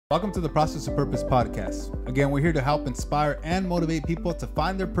Welcome to the Process of Purpose podcast. Again, we're here to help inspire and motivate people to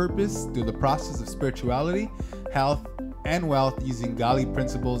find their purpose through the process of spirituality, health, and wealth using godly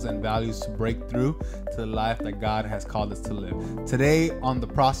principles and values to break through to the life that God has called us to live. Today on the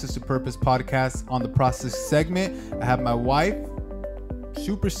Process of Purpose podcast, on the process segment, I have my wife,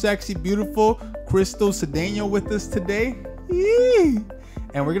 super sexy, beautiful, Crystal Cedeno with us today. Yee!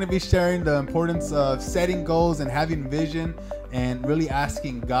 And we're going to be sharing the importance of setting goals and having vision and really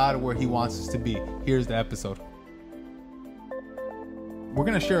asking God where he wants us to be. Here's the episode. We're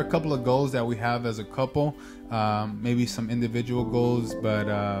going to share a couple of goals that we have as a couple, maybe some individual goals, but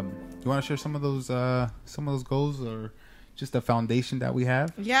you want to share some of those goals or just the foundation that we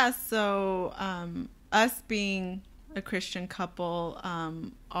have? Yeah, so us being a Christian couple,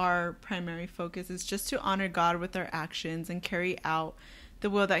 our primary focus is just to honor God with our actions and carry out the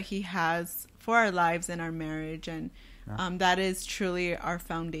will that he has for our lives and our marriage. And that is truly our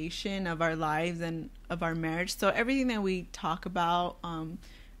foundation of our lives and of our marriage. So everything that we talk about,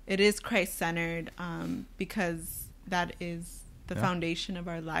 it is Christ-centered because that is the foundation of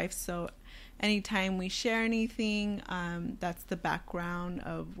our life. So anytime we share anything, that's the background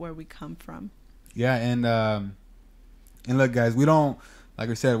of where we come from. Yeah, and look, guys, we don't,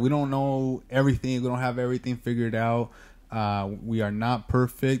 like I said, we don't know everything. We don't have everything figured out. We are not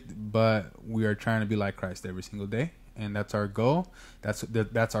perfect, but we are trying to be like Christ every single day. And that's our goal.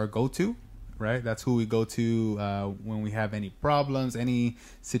 That's our go-to, right? That's who we go to when we have any problems, any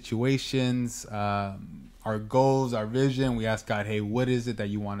situations, our goals, our vision. We ask God, hey, what is it that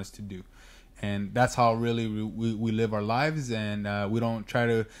you want us to do? And that's how really we live our lives. And we don't try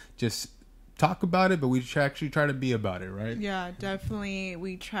to just talk about it, but we actually try to be about it, right? Yeah, definitely.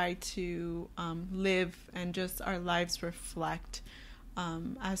 We try to live and just our lives reflect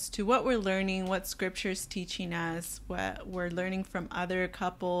as to what we're learning, what scripture's teaching us, what we're learning from other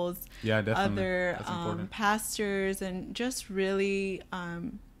couples, other pastors, and just really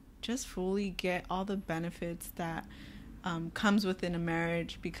just fully get all the benefits that comes within a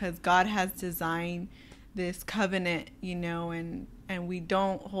marriage, because God has designed this covenant, and we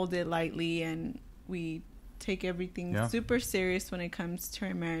don't hold it lightly, and we take everything super serious when it comes to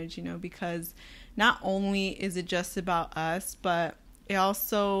our marriage, because not only is it just about us, but it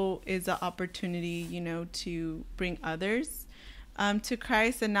also is an opportunity, to bring others to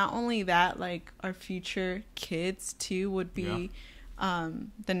Christ. And not only that, like our future kids too would be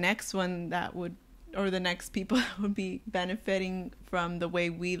the next one that would, or the next people that would be benefiting from the way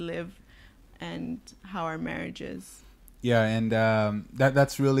we live and how our marriage is. Yeah, and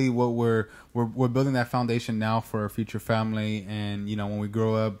that's really what we're building, that foundation now for our future family. And when we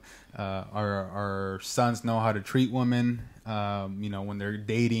grow up, our sons know how to treat women. When they're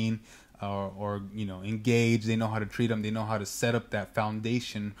dating or engaged, they know how to treat them. They know how to set up that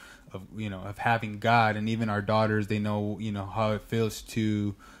foundation of having God. And even our daughters, they know how it feels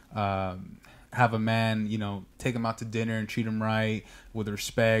to have a man, take him out to dinner and treat him right, with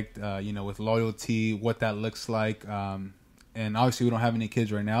respect, with loyalty, what that looks like. And obviously we don't have any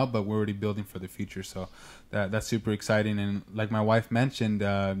kids right now, but we're already building for the future. So that's super exciting. And like my wife mentioned,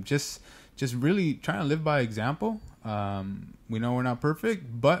 just really trying to live by example. We know we're not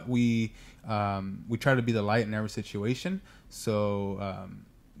perfect, but we try to be the light in every situation. So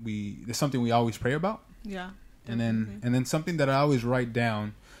it's something we always pray about. Yeah. Definitely. And then something that I always write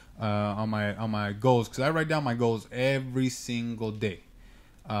down on my goals, because I write down my goals every single day.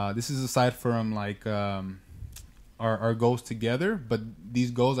 This is aside from like our goals together, but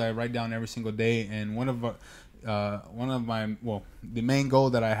these goals I write down every single day. And one of the main goal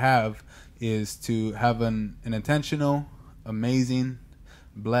that I have is to have an intentional, amazing,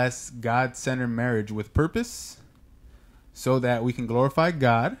 blessed, God-centered marriage with purpose, so that we can glorify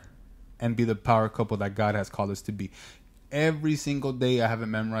God and be the power couple that God has called us to be. Every single day, I have it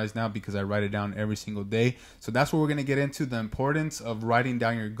memorized now because I write it down every single day. So that's what we're going to get into, the importance of writing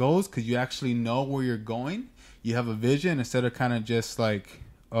down your goals, because you actually know where you're going. You have a vision instead of kind of just like,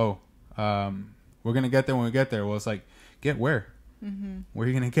 we're going to get there when we get there. Well, it's like, get where? Mm-hmm. Where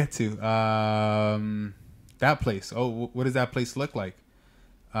are you going to get to? That place. Oh, what does that place look like?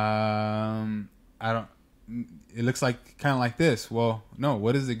 It looks like kind of like this. Well, no,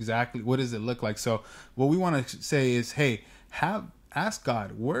 what does it look like? So what we want to say is, hey, ask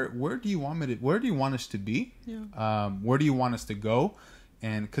God, where do you want us to be? Yeah. Where do you want us to go?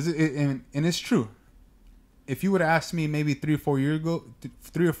 And because it's true. If you would have asked me maybe 3 or 4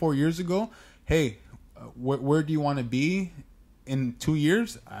 years ago, hey, where do you want to be in 2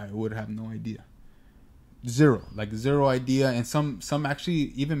 years? I would have no idea. Zero idea. And some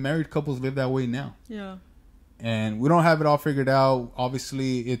actually, even married couples live that way now. Yeah. and we don't have it all figured out.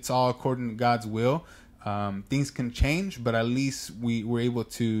 Obviously, it's all according to God's will. Things can change, but at least we're able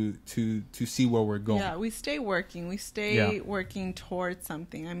to see where we're going. Yeah, we stay working. We stay working towards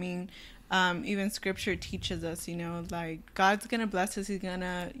something. I mean, even scripture teaches us, like God's going to bless us. He's going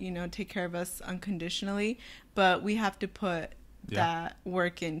to, take care of us unconditionally, but we have to put that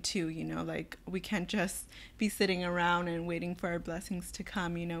work in too, like we can't just be sitting around and waiting for our blessings to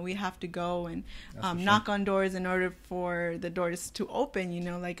come. We have to go and knock on doors in order for the doors to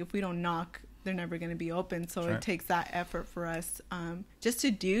open. Like if we don't knock, they're never going to be open. So it takes that effort for us just to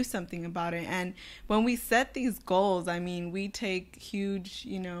do something about it. And when we set these goals, I mean, we take huge,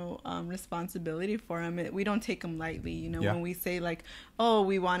 responsibility for them. We don't take them lightly. When we say like, oh,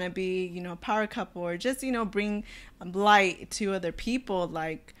 we want to be, a power couple, or just, bring light to other people,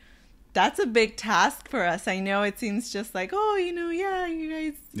 like that's a big task for us. I know it seems just like, oh, you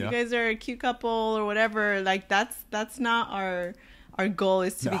guys are a cute couple or whatever. Like that's not our goal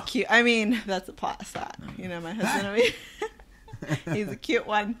is to be cute. I mean, that's a plot slot. My husband, he's a cute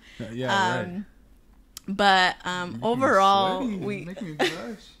one. Yeah, right. But overall, make me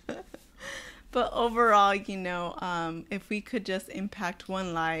blush. But overall, if we could just impact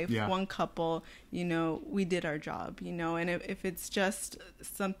one life, one couple, we did our job, and if it's just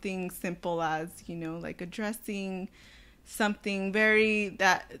something simple as, like addressing something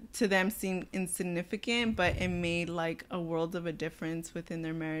that to them seemed insignificant, but it made like a world of a difference within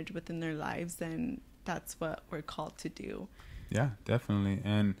their marriage, within their lives, then that's what we're called to do. Yeah, definitely.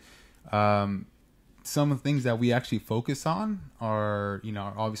 And some of the things that we actually focus on are,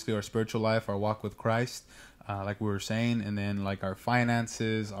 obviously our spiritual life, our walk with Christ, like we were saying, and then like our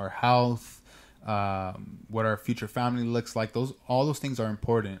finances, our health, what our future family looks like. All those things are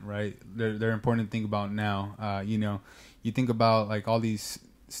important, right? They're important to think about now. You think about like all these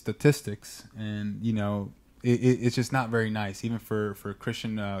statistics, and it's just not very nice, even for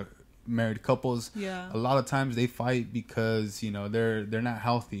Christian married couples. A lot of times they fight because they're not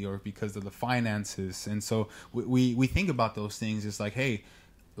healthy, or because of the finances. And so we think about those things. It's like, hey,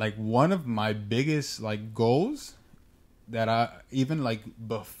 like one of my biggest like goals that I even like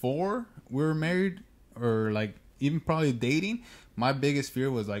before we were married, or like even probably dating, my biggest fear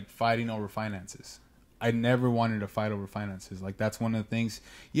was like fighting over finances. I never wanted to fight over finances. Like that's one of the things,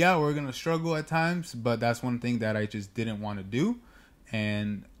 we're going to struggle at times, but that's one thing that I just didn't want to do.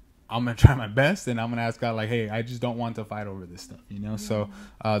 And I'm going to try my best, and I'm going to ask God like, hey, I just don't want to fight over this stuff, So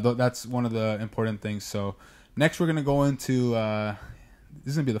that's one of the important things. So next we're going to go into,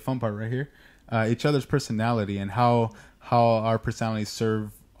 this is going to be the fun part right here, each other's personality, and how our personalities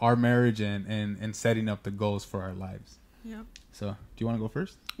serve our marriage and setting up the goals for our lives. Yep. So do you want to go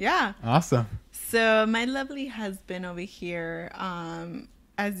first? Yeah. Awesome. So my lovely husband over here,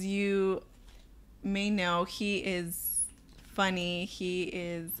 as you may know, he is funny. He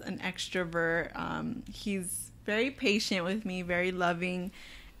is an extrovert. He's very patient with me, very loving.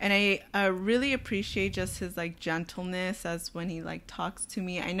 And I really appreciate just his like gentleness as when he like talks to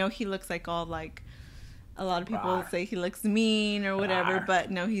me. I know he looks like all like, a lot of people say he looks mean or whatever, but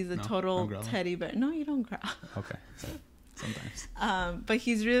no, he's a total teddy bear. No, you don't growl. Okay. Sometimes. But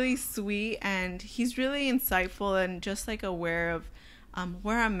he's really sweet, and he's really insightful, and just like aware of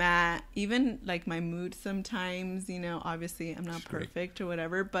where I'm at, even like my mood sometimes. Obviously I'm not perfect or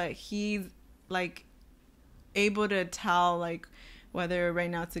whatever, but he's like able to tell like whether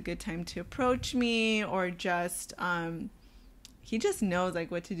right now it's a good time to approach me, or just he just knows like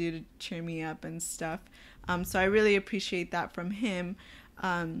what to do to cheer me up and stuff. So I really appreciate that from him.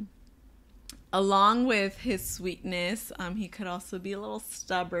 Along with his sweetness, he could also be a little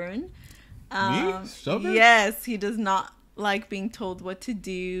stubborn. Me? Stubborn? Yes, he does not like being told what to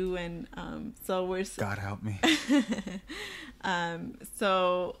do, and so we're... God help me.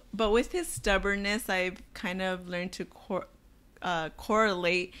 But with his stubbornness, I've kind of learned to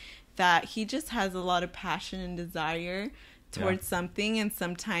correlate that he just has a lot of passion and desire towards something, and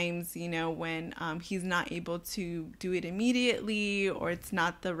sometimes when he's not able to do it immediately, or it's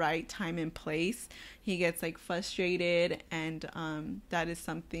not the right time and place, he gets like frustrated, and that is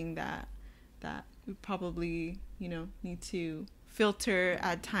something that we probably need to filter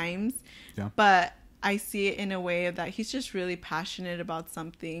at times. But I see it in a way that he's just really passionate about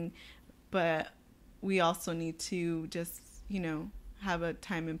something, but we also need to just have a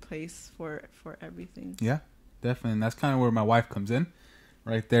time and place for everything. Definitely. And that's kind of where my wife comes in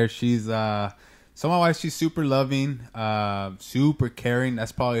right there. She's my wife, she's super loving, super caring.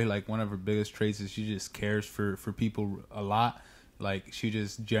 That's probably like one of her biggest traits, is she just cares for people a lot. Like she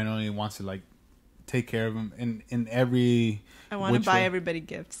just generally wants to like take care of them in every. I want to buy everybody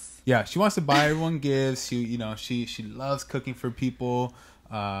gifts. Yeah, she wants to buy everyone gifts. She loves cooking for people.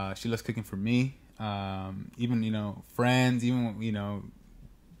 She loves cooking for me. Even friends, even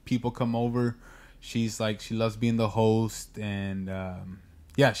people come over. She loves being the host, and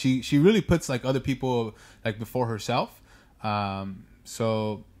she really puts like other people like before herself.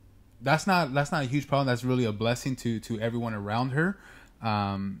 So that's not a huge problem. That's really a blessing to everyone around her.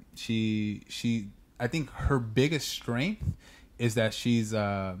 I think her biggest strength is that she's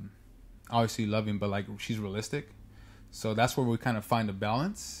obviously loving, but like she's realistic. So that's where we kind of find a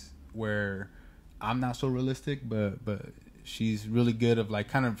balance where I'm not so realistic, but she's really good of like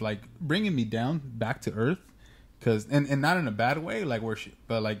kind of like bringing me down back to earth, and not in a bad way, like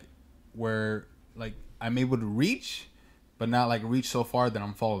where I'm able to reach, but not like reach so far that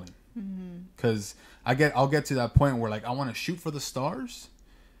I'm falling. Because I'll get to that point where like I want to shoot for the stars,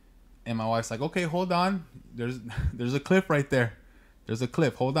 and my wife's like, okay, hold on, there's a cliff right there, there's a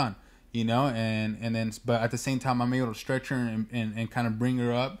cliff, hold on, and then but at the same time I'm able to stretch her and kind of bring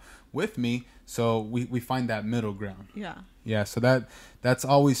her up with me, so we find that middle ground. Yeah, so that's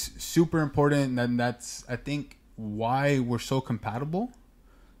always super important, and that's I think why we're so compatible.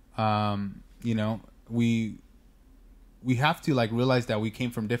 We have to like realize that we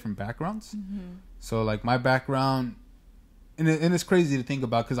came from different backgrounds. So like my background, and it's crazy to think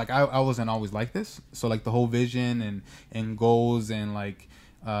about because like I wasn't always like this. So like the whole vision and goals and like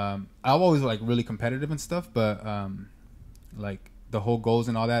I'm always like really competitive and stuff, but like the whole goals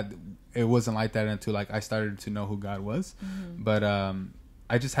and all that, it wasn't like that until like I started to know who God was. But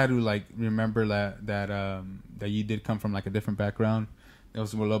I just had to like remember that you did come from like a different background. It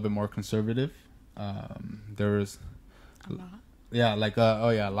was a little bit more conservative. There was a lot. Yeah, like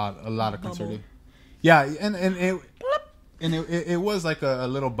a lot of conservative. Yeah, and it was like a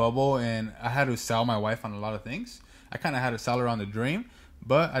little bubble, and I had to sell my wife on a lot of things. I kind of had to sell her on the dream,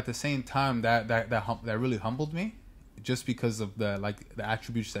 but at the same time, that really humbled me, just because of the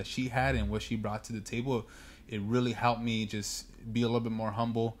attributes that she had and what she brought to the table. It really helped me just be a little bit more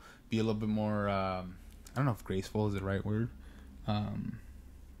humble, be a little bit more. I don't know if graceful is the right word.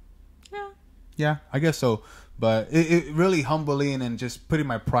 Yeah, I guess so. But it really humbling and just putting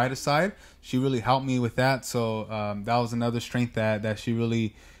my pride aside. She really helped me with that. So that was another strength that she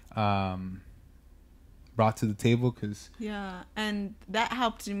really brought to the table. Yeah, and that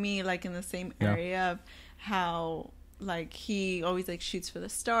helped me like in the same area of how like he always like shoots for the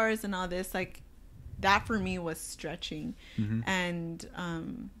stars and all this. Like that for me was stretching. And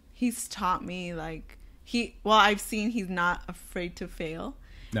he's taught me like I've seen he's not afraid to fail.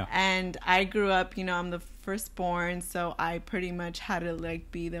 No. And I grew up, I'm the firstborn, so I pretty much had to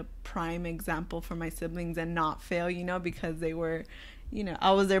like be the prime example for my siblings and not fail, because they were,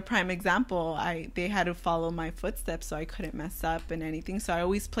 I was their prime example. They had to follow my footsteps, so I couldn't mess up and anything. So I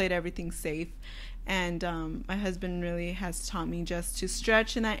always played everything safe. And my husband really has taught me just to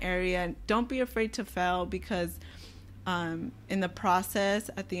stretch in that area. Don't be afraid to fail, because in the process,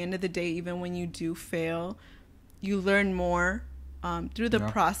 at the end of the day, even when you do fail, you learn more through the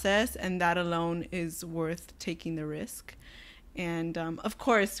process, and that alone is worth taking the risk. And of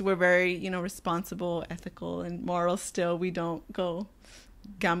course, we're very, responsible, ethical, and moral still. We don't go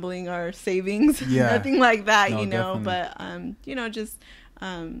gambling our savings, nothing like that, definitely. But, just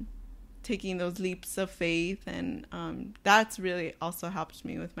taking those leaps of faith, and that's really also helped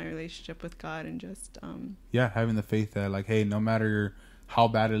me with my relationship with God, and just having the faith that like, hey, no matter how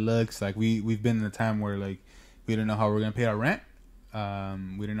bad it looks, like we've been in a time where like we didn't know how we're gonna pay our rent.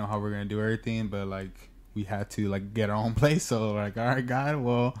 We didn't know how we're gonna do everything, but like we had to like get our own place. So like, all right, God,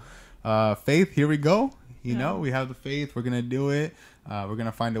 well, faith, here we go. We have the faith. We're gonna do it. We're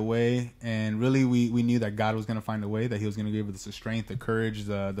gonna find a way. And really, we knew that God was gonna find a way. That He was gonna give us the strength, the courage,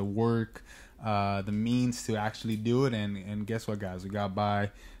 the work, the means to actually do it. And guess what, guys? We got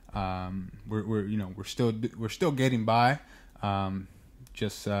by. We're still getting by.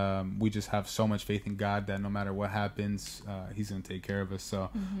 We just have so much faith in God that no matter what happens, He's gonna take care of us. So,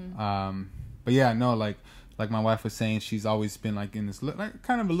 but yeah, no, like my wife was saying, she's always been like in this like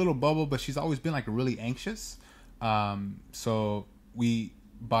kind of a little bubble, but she's always been like really anxious. So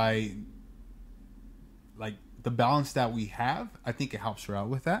by like the balance that we have, I think it helps her out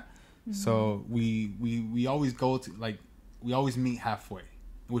with that. So we always go to like we always meet halfway,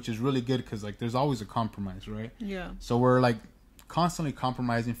 which is really good because like there's always a compromise, right? Yeah. So we're like constantly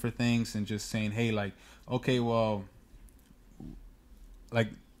compromising for things and just saying, hey, like, okay, well, like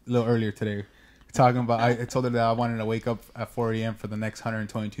a little earlier today, talking about, I told her that I wanted to wake up at 4 a.m. for the next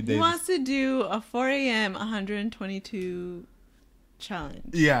 122 days. He wants to do a 4 a.m. 122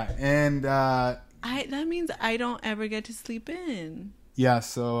 challenge. Yeah, and That means I don't ever get to sleep in. Yeah,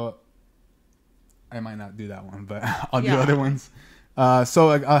 so I might not do that one, but I'll do other ones. So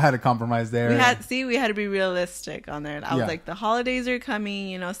I had a compromise there. We had to be realistic on there. I was like, the holidays are coming.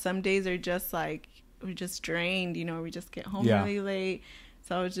 You know, some days are just like we're just drained. You know, we just get home really late.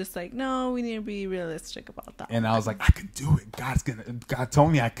 So I was just like, no, we need to be realistic about that. And I was like, I can do it. God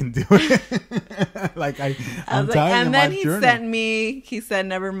told me I can do it. Like I'm like, and then he said,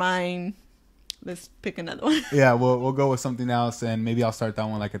 never mind. Let's pick another one. Yeah, we'll go with something else, and maybe I'll start that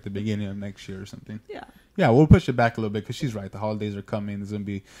one like at the beginning of next year or something. Yeah, we'll push it back a little bit because she's right. The holidays are coming. There's gonna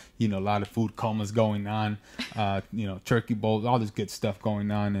be, you know, a lot of food comas going on. You know, turkey bowls, all this good stuff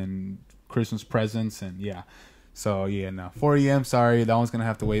going on, and Christmas presents, and yeah. So yeah, no, 4 a.m. Sorry, that one's gonna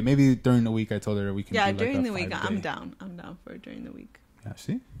have to wait. Maybe during the week. I told her we can. Yeah, do during like the week, I'm down. I'm down for during the week. Yeah,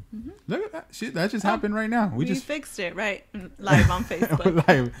 see. Mm-hmm. Look at that. That just happened right now. We just fixed it right live on Facebook.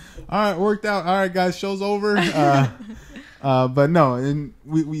 Live. All right, worked out. All right, guys, show's over. But no, and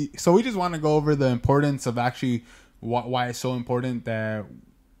we just want to go over the importance of actually why it's so important that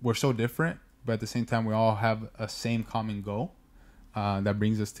we're so different, but at the same time we all have a same common goal that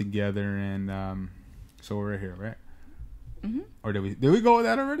brings us together, and so we're here, right? Mm-hmm. Or did we go with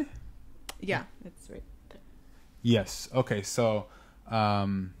that already? Yeah, it's right there. Yes. Okay. So.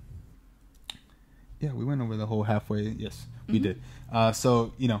 Yeah, we went over the whole halfway. Yes, we did.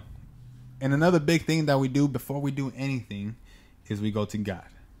 So, you know, and another big thing that we do before we do anything is we go to God,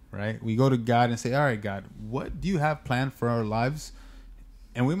 right? We go to God and say, all right, God, what do you have planned for our lives?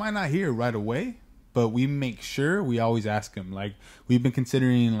 And we might not hear right away, but we make sure we always ask him. Like, we've been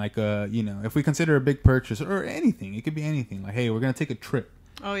considering like you know, if we consider a big purchase or anything, it could be anything. Like, hey, we're going to take a trip.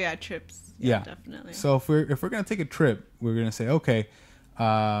 Oh yeah, trips. Yeah, definitely. So if we're going to take a trip, we're going to say, okay,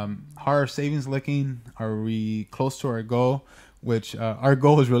 how are our savings looking? Are we close to our goal? Which our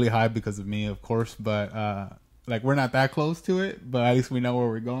goal is really high because of me, of course, but like we're not that close to it, but at least we know where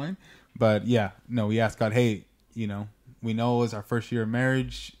we're going. But yeah, no, we ask God, hey, you know, we know it's our first year of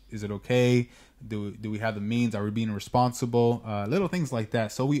marriage. Is it okay? Do we have the means? Are we being responsible? Little things like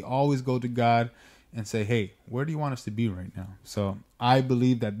that. So we always go to God and say, hey, where do you want us to be right now? So I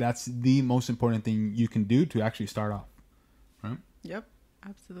believe that that's the most important thing you can do to actually start off, right? Yep.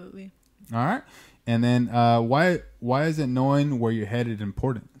 Absolutely. All right. And then why is it knowing where you're headed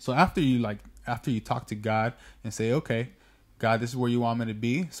important? So after you talk to God and say, okay, God, this is where you want me to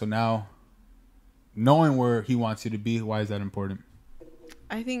be. So now knowing where he wants you to be, why is that important?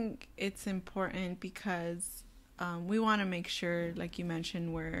 I think it's important because we want to make sure, like you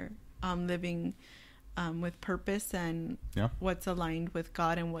mentioned, we're living with purpose and what's aligned with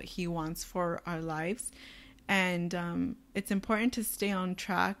God and what he wants for our lives. And it's important to stay on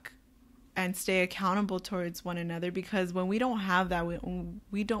track and stay accountable towards one another, because when we don't have that,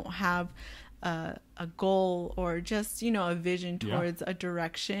 we don't have a goal or just, you know, a vision towards a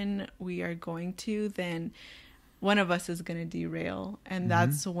direction we are going to, then one of us is going to derail. And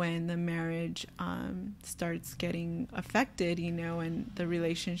that's when the marriage starts getting affected, you know, and the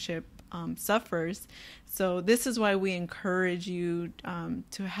relationship suffers. So this is why we encourage you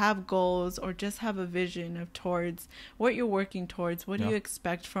to have goals or just have a vision of towards what you're working towards. What do you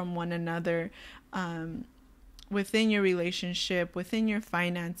expect from one another within your relationship, within your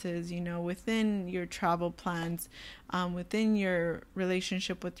finances, you know, within your travel plans, within your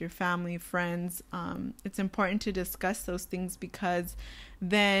relationship with your family, friends. It's important to discuss those things, because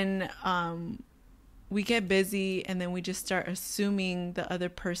then we get busy and then we just start assuming the other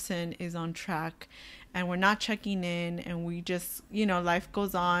person is on track, and we're not checking in, and we just, you know, life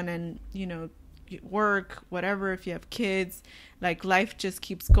goes on, and, you know, work, whatever, if you have kids, like life just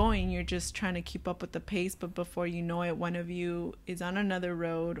keeps going. You're just trying to keep up with the pace, but before you know it, one of you is on another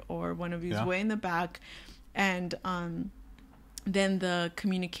road, or one of you is way in the back, and then the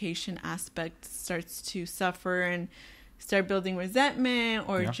communication aspect starts to suffer and start building resentment,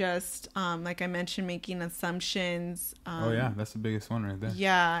 or just like I mentioned, making assumptions. That's the biggest one right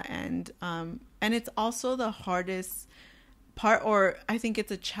there. And it's also the hardest part, or I think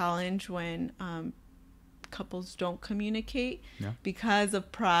it's a challenge when couples don't communicate because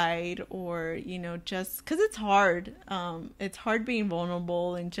of pride, or, you know, just because it's hard. It's hard being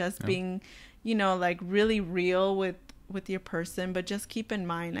vulnerable and just being, you know, like really real with your person. But just keep in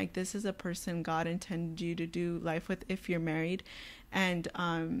mind, like, this is a person God intended you to do life with if you're married, and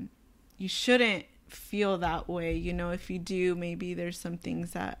you shouldn't feel that way. You know, if you do, maybe there's some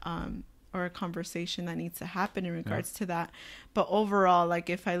things that or a conversation that needs to happen in regards to that. But overall, like,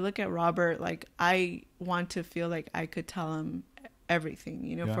 if I look at Robert, like, I want to feel like I could tell him everything,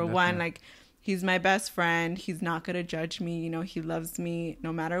 you know, for definitely. One, like, he's my best friend. He's not going to judge me. You know, he loves me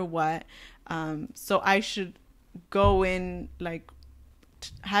no matter what. So I should go in like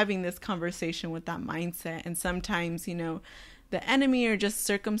having this conversation with that mindset. And sometimes, you know, the enemy or just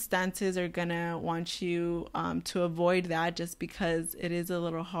circumstances are going to want you to avoid that just because it is a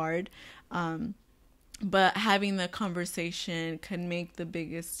little hard. But having the conversation can make the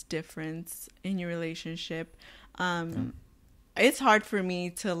biggest difference in your relationship. It's hard for me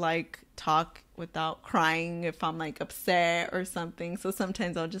to like talk without crying if I'm like upset or something. So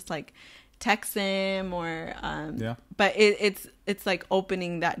sometimes I'll just like text him or but it's like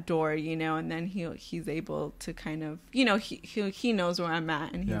opening that door, you know, and then he's able to kind of, you know, he knows where I'm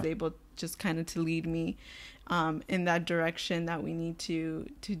at, and he's able just kind of to lead me in that direction that we need to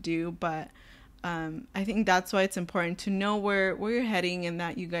do. But I think that's why it's important to know where you're heading, and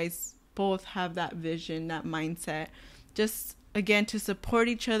that you guys both have that vision, that mindset, just again to support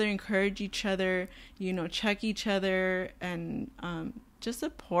each other, encourage each other, you know, check each other, and just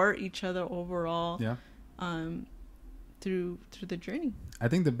support each other overall through the journey. I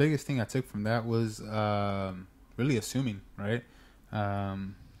think the biggest thing I took from that was really assuming, right?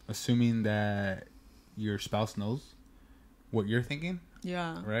 Assuming that your spouse knows what you're thinking.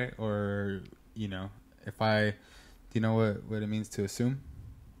 Yeah. Right? Or, you know, do you know what it means to assume?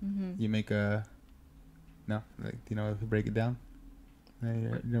 Mm-hmm. You make do you know, break it down?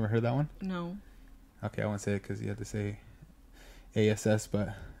 You never heard that one? No. Okay, I won't say it because you have to say ASS, but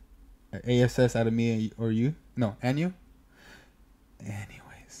ASS out of me or you? No, and you?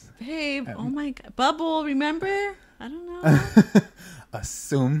 Anyways. Babe, oh my God. Bubble, remember? I don't know.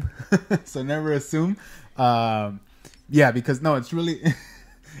 Assume. So never assume. Yeah, because no, it's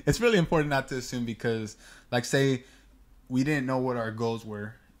really important not to assume, because like say we didn't know what our goals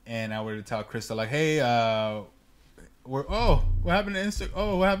were, and I were to tell Krista like, hey, what happened to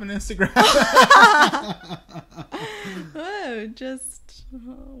Instagram? Just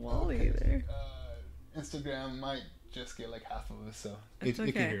Wally there. Instagram might just get like half of us, so it can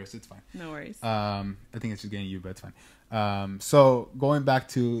hear us. It's fine. No worries. I think it's just getting you, but it's fine. So going back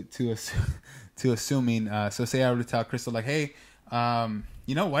to assuming. So say I were to tell Crystal like, hey,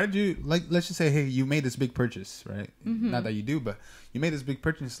 you know, why did you let's just say, hey, you made this big purchase, right? Mm-hmm. Not that you do, but you made this big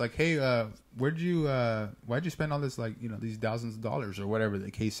purchase. Like, hey, why'd you spend all this, like, you know, these thousands of dollars or whatever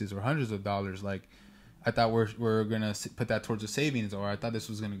the case is, or hundreds of dollars? Like, I thought we're gonna put that towards the savings, or I thought this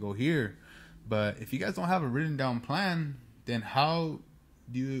was gonna go here. But if you guys don't have a written down plan, then how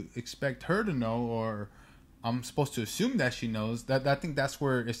do you expect her to know? Or I'm supposed to assume that she knows. That I think that's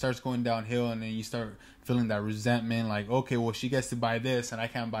where it starts going downhill, and then you start feeling that resentment, like, okay, well, she gets to buy this and I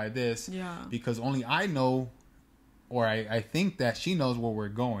can't buy this because only I know, or I think that she knows where we're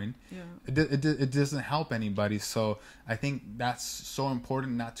going. It doesn't help anybody. So I think that's so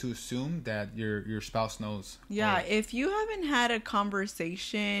important, not to assume that your spouse knows. If you haven't had a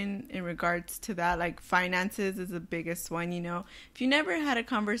conversation in regards to that, like finances is the biggest one, you know. If you never had a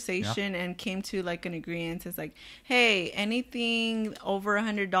conversation and came to like an agreement, it's like, hey, anything over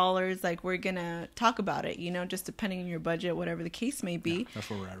 $100, like we're gonna talk about it, you know, just depending on your budget, whatever the case may be. That's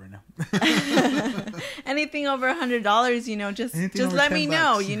where we're at right now. Anything over $100, you know, just let me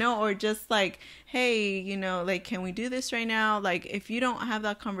know, you know, or just like, hey, you know, like, can we do this right now? Like, if you don't have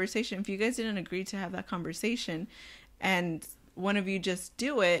that conversation, if you guys didn't agree to have that conversation and one of you just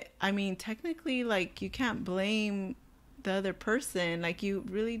do it, I mean, technically, like, you can't blame the other person. Like, you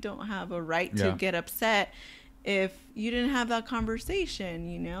really don't have a right to get upset if you didn't have that conversation,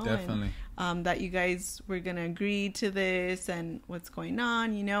 you know. Definitely. And that you guys were going to agree to this and what's going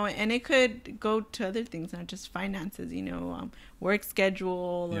on, you know, and it could go to other things, not just finances, you know, work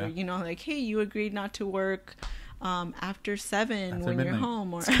schedule, or, you know, like, hey, you agreed not to work after 7 when you're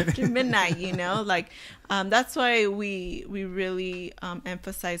home, or after midnight, you know, like, that's why we really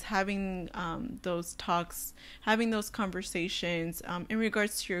emphasize having those talks, having those conversations in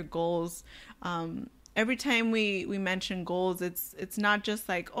regards to your goals. Every time we mention goals, it's not just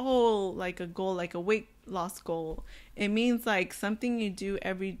like, oh, like a goal, like a weight loss goal. It means like something you do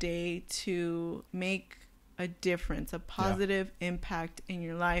every day to make a difference, a positive impact in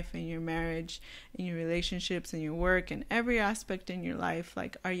your life, in your marriage, in your relationships, in your work, and every aspect in your life.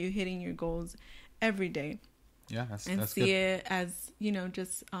 Like, are you hitting your goals every day? Yeah, that's see good. It as, you know,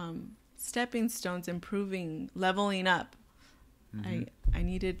 just stepping stones, improving, leveling up. Mm-hmm. I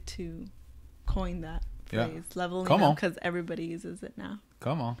needed to coin that phrase, leveling up, because everybody uses it now.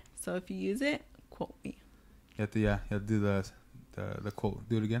 Come on. So if you use it, quote me. You have to do the quote.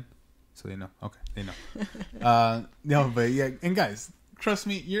 Do it again, so they know. Okay, they know. No, but yeah, and guys, trust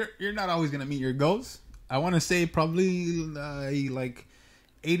me, you're not always gonna meet your goals. I want to say probably like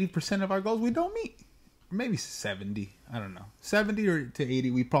 80% of our goals we don't meet. Maybe 70. I don't know. 70 or to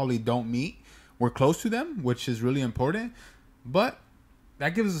 80 we probably don't meet. We're close to them, which is really important. But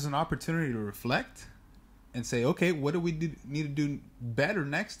that gives us an opportunity to reflect and say, okay, what do we need to do better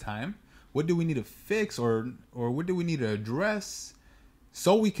next time? What do we need to fix, or what do we need to address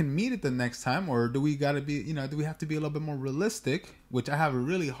so we can meet it the next time? Or do we got to be, do we have to be a little bit more realistic, which I have a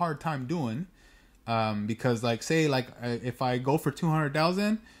really hard time doing. Because like, say like if I go for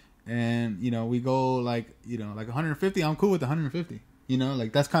 200,000 and, we go like 150, I'm cool with 150.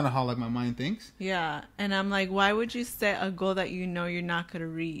 Like that's kind of how like my mind thinks. Yeah. And I'm like, why would you set a goal that you're not going to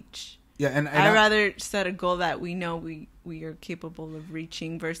reach? Yeah. And I'd rather set a goal that we know we are capable of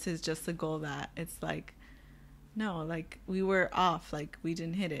reaching versus just a goal that it's like, no, like we were off, like we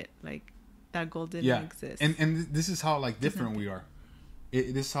didn't hit it. Like that goal didn't exist. And this is how like different we are.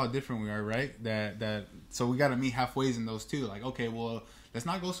 This is how different we are, right? That so we got to meet halfway in those two. Like, okay, well, let's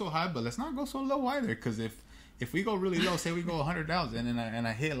not go so high, but let's not go so low either. Because if we go really low, say we go 100,000 and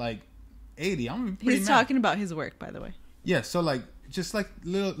I hit like 80, I'm gonna be pretty He's mad. talking about his work, by the way. Yeah, so like just like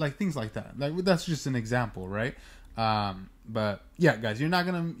little like things like that. Like that's just an example, right? But yeah, guys, you're not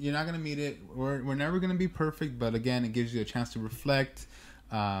gonna meet it. We're never gonna be perfect, but again, it gives you a chance to reflect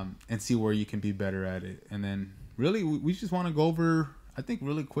and see where you can be better at it. And then really, we just want to go over, I think,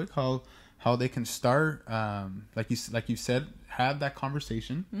 really quick how they can start. Like you said, have that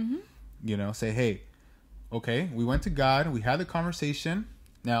conversation. Mm-hmm. Say, hey, okay, we went to God, we had the conversation.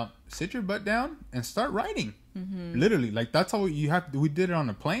 Now sit your butt down and start writing. Mm-hmm. Literally, like that's how we did it on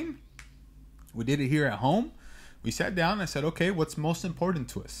a plane. We did it here at home. We sat down and said, okay, what's most important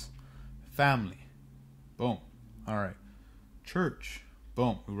to us? Family. Boom. All right. Church.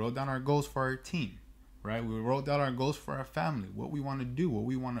 Boom. We wrote down our goals for our team, right? We wrote down our goals for our family, what we want to do, what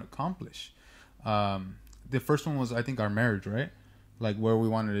we want to accomplish. The first one was, I think, our marriage, right? Like where we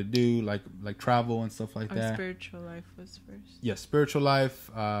wanted to do, like travel and stuff like that. Our spiritual life was first. Yeah, spiritual life.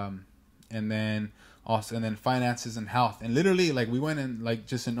 And then finances and health. And literally, like we went in like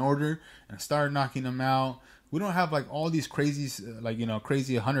just in order and started knocking them out. We don't have like all these crazy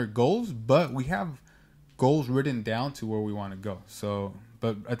 100 goals, but we have goals written down to where we want to go. So,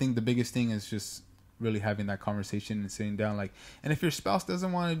 but I think the biggest thing is just really having that conversation and sitting down. Like, and if your spouse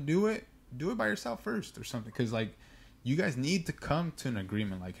doesn't want to do it by yourself first or something. Because like you guys need to come to an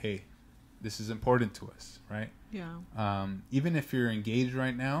agreement. Like, hey, this is important to us, right? Yeah. Even if you're engaged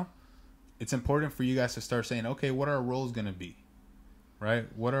right now, it's important for you guys to start saying, okay, what are our roles going to be, right?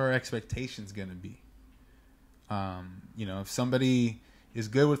 What are our expectations going to be? If somebody is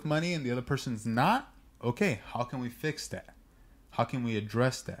good with money and the other person's not, okay, how can we fix that? How can we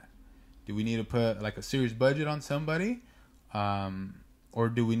address that? Do we need to put like a serious budget on somebody? Or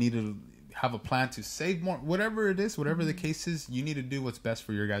do we need to have a plan to save more? Whatever it is, whatever the case is, you need to do what's best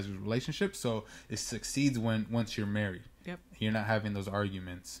for your guys' relationship so it succeeds once you're married. Yep. You're not having those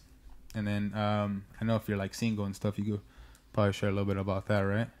arguments. And then I know if you're like single and stuff, you could probably share a little bit about that,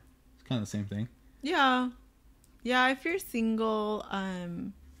 right? It's kind of the same thing. Yeah, if you're single,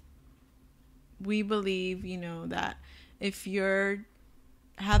 we believe, that if you're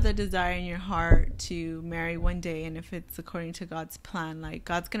have the desire in your heart to marry one day, and if it's according to God's plan, like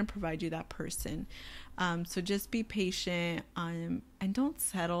God's going to provide you that person. So just be patient and don't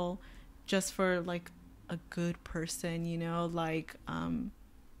settle just for like a good person,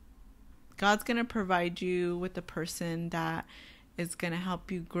 God's going to provide you with the person that is going to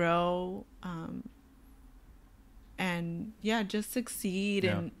help you grow, and just succeed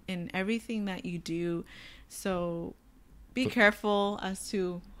in everything that you do. So be careful as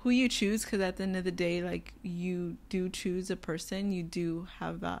to who you choose, because at the end of the day, like you do choose a person, you do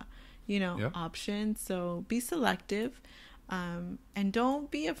have that, option. So be selective, and don't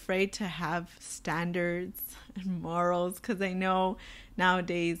be afraid to have standards and morals, because I know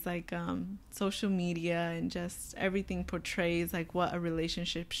nowadays, like social media and just everything portrays like what a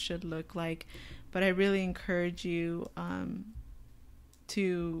relationship should look like. But I really encourage you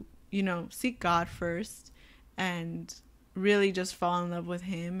to, seek God first and really just fall in love with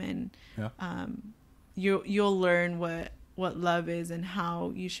Him. And you'll learn what love is and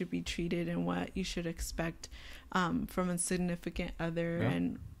how you should be treated and what you should expect from a significant other. Yeah.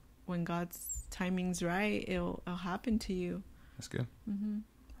 And when God's timing's right, it'll happen to you. That's good. Mm-hmm.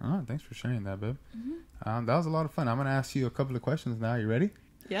 All right, thanks for sharing that, babe. Mm-hmm. That was a lot of fun. I'm going to ask you a couple of questions now. You ready?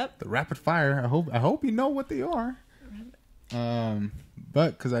 Yep. The rapid fire. I hope you know what they are.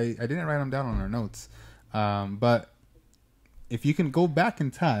 But because I didn't write them down on our notes. But if you can go back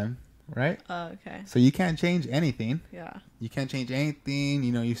in time, right? Okay. So you can't change anything. Yeah. You can't change anything.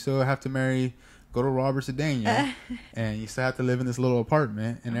 You still have to marry go to Robert Cedeno, and you still have to live in this little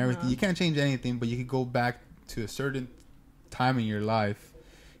apartment and everything. You can't change anything, but you could go back to a certain time in your life,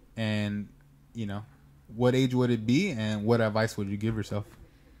 and you know, what age would it be, and what advice would you give yourself?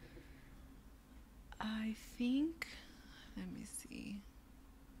 I think, let me see.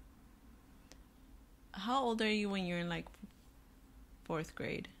 How old are you when you're in like 4th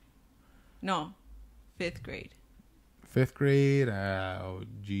grade? No, 5th grade. 5th grade? Oh,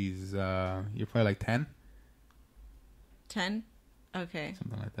 geez. You're probably like 10? 10? Okay.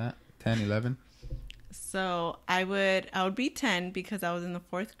 Something like that. 10, 11? So I would be 10 because I was in the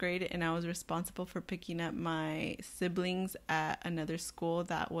 4th grade and I was responsible for picking up my siblings at another school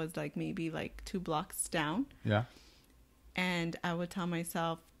that was like maybe like 2 blocks down. Yeah. And I would tell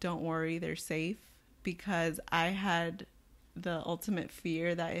myself, don't worry, they're safe, because I had the ultimate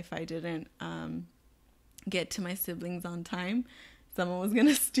fear that if I didn't get to my siblings on time, someone was going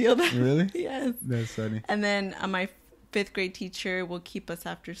to steal them. Really? Yes. That's funny. And then my 5th grade teacher will keep us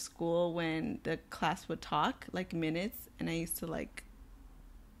after school when the class would talk, like minutes. And I used to like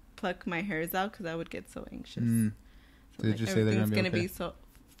pluck my hairs out because I would get so anxious. So did you say they're going to be okay? Be so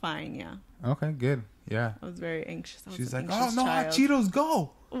fine, yeah. Okay, good. Yeah. I was very anxious. She's like, oh, no hot Cheetos,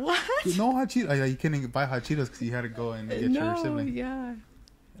 go. What? No hot Cheetos. Oh, you couldn't buy hot Cheetos because you had to go and get your sibling. Yeah.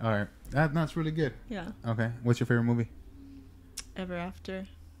 All right. That's really good. Yeah. Okay. What's your favorite movie? Ever After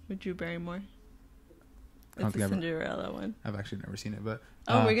with Drew Barrymore. It's the Cinderella one. I've actually never seen it, but...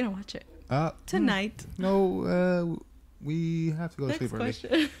 we're going to watch it. Tonight. No, we have to go to sleep early. Next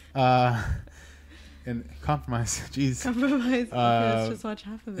question. And compromise. Jeez. Compromise. Okay, let's just watch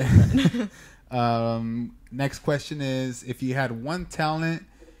half of it then. Next question is, if you had one talent,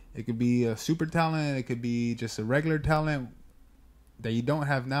 it could be a super talent, it could be just a regular talent that you don't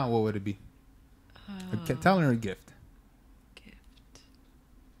have now, what would it be? A talent or a gift? Gift.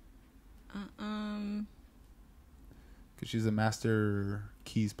 Because she's a master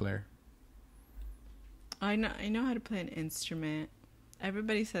keys player. I know how to play an instrument.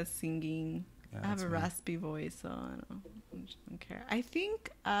 Everybody says singing. Yeah, I have a raspy voice, so I don't care. I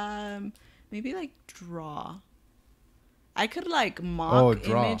think maybe like draw. I could like mock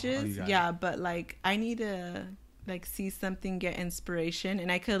images. Yeah, but like I need to like see something, get inspiration,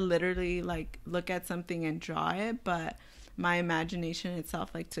 and I could literally like look at something and draw it, but my imagination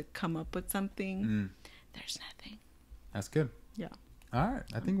itself, like to come up with something, there's nothing. That's good. Yeah. All right.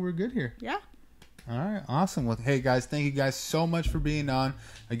 I think we're good here. Yeah. All right, awesome. Well, hey guys, thank you guys so much for being on.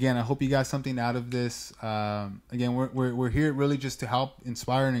 Again, I hope you got something out of this. Again, we're here really just to help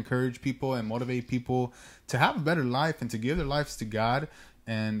inspire and encourage people and motivate people to have a better life and to give their lives to God.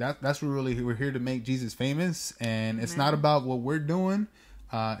 And that's what we're here to make Jesus famous. And it's not about what we're doing,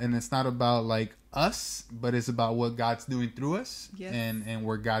 and it's not about like us, but it's about what God's doing through us. Yes. and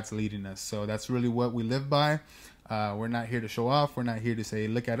where God's leading us. So that's really what we live by. We're not here to show off. We're not here to say,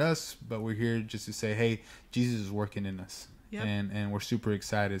 look at us, but we're here just to say, hey, Jesus is working in us. Yep. And we're super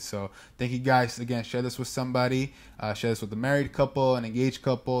excited. So thank you guys. Again, share this with somebody. Share this with a married couple, an engaged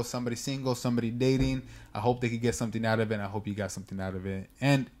couple, somebody single, somebody dating. I hope they could get something out of it. And I hope you got something out of it.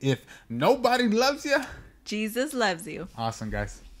 And if nobody loves you, Jesus loves you. Awesome, guys.